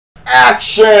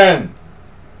Action!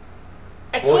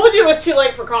 I told you it was too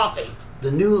late for coffee.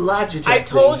 The new Logitech. I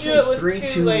told you it was 3, too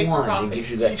 2, late 1. for coffee. It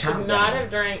gives you that you countdown. should not have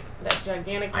drank that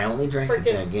gigantic. I only drank a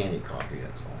gigantic coffee.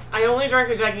 That's all. I only drank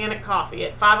a gigantic coffee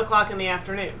at 5 o'clock in the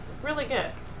afternoon. Really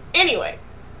good. Anyway,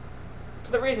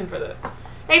 to the reason for this.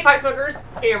 Hey, pipe smokers.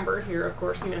 Amber here, of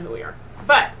course. You know who we are.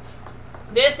 But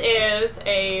this is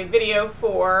a video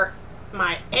for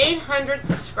my 800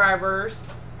 subscribers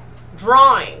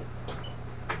drawing.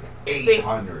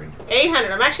 800.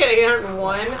 800. I'm actually at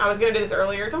 801. I was going to do this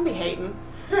earlier. Don't be hating.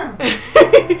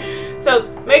 So,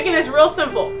 making this real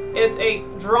simple. It's a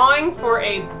drawing for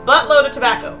a buttload of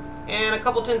tobacco and a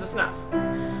couple tins of snuff.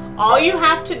 All you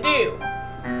have to do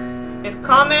is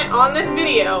comment on this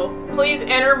video, please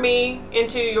enter me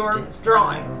into your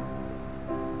drawing.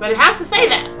 But it has to say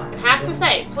that. It has to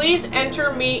say, please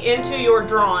enter me into your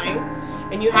drawing.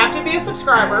 And you have to be a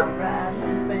subscriber.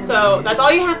 So that's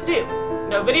all you have to do.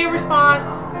 No video response,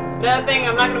 nothing.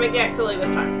 I'm not going to make you act silly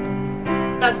this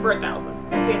time. That's for 1,000.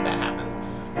 We'll see if that happens.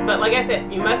 But like I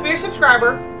said, you must be a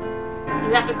subscriber.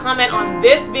 You have to comment on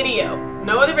this video.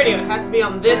 No other video. It has to be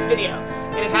on this video.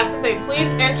 And it has to say, please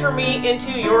enter me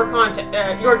into your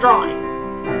content, your drawing.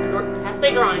 It has to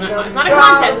say drawing. It's not a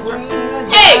contest.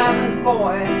 It's hey!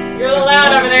 You're a little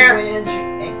loud over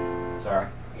there. Sorry.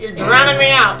 You're drowning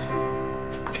me out.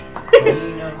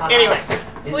 Anyway,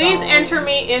 please enter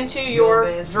me into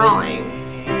your drawing.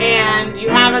 And you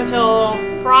have until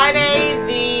Friday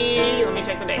the, let me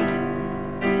check the date,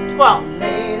 12th.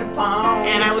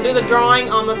 And I will do the drawing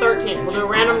on the 13th. We'll do a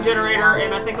random generator,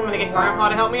 and I think I'm going to get Grandpa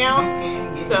to help me out.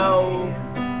 So,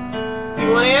 if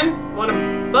you want a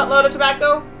buttload of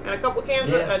tobacco and a couple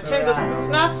cans of tins of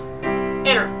snuff,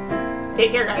 enter.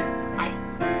 Take care, guys.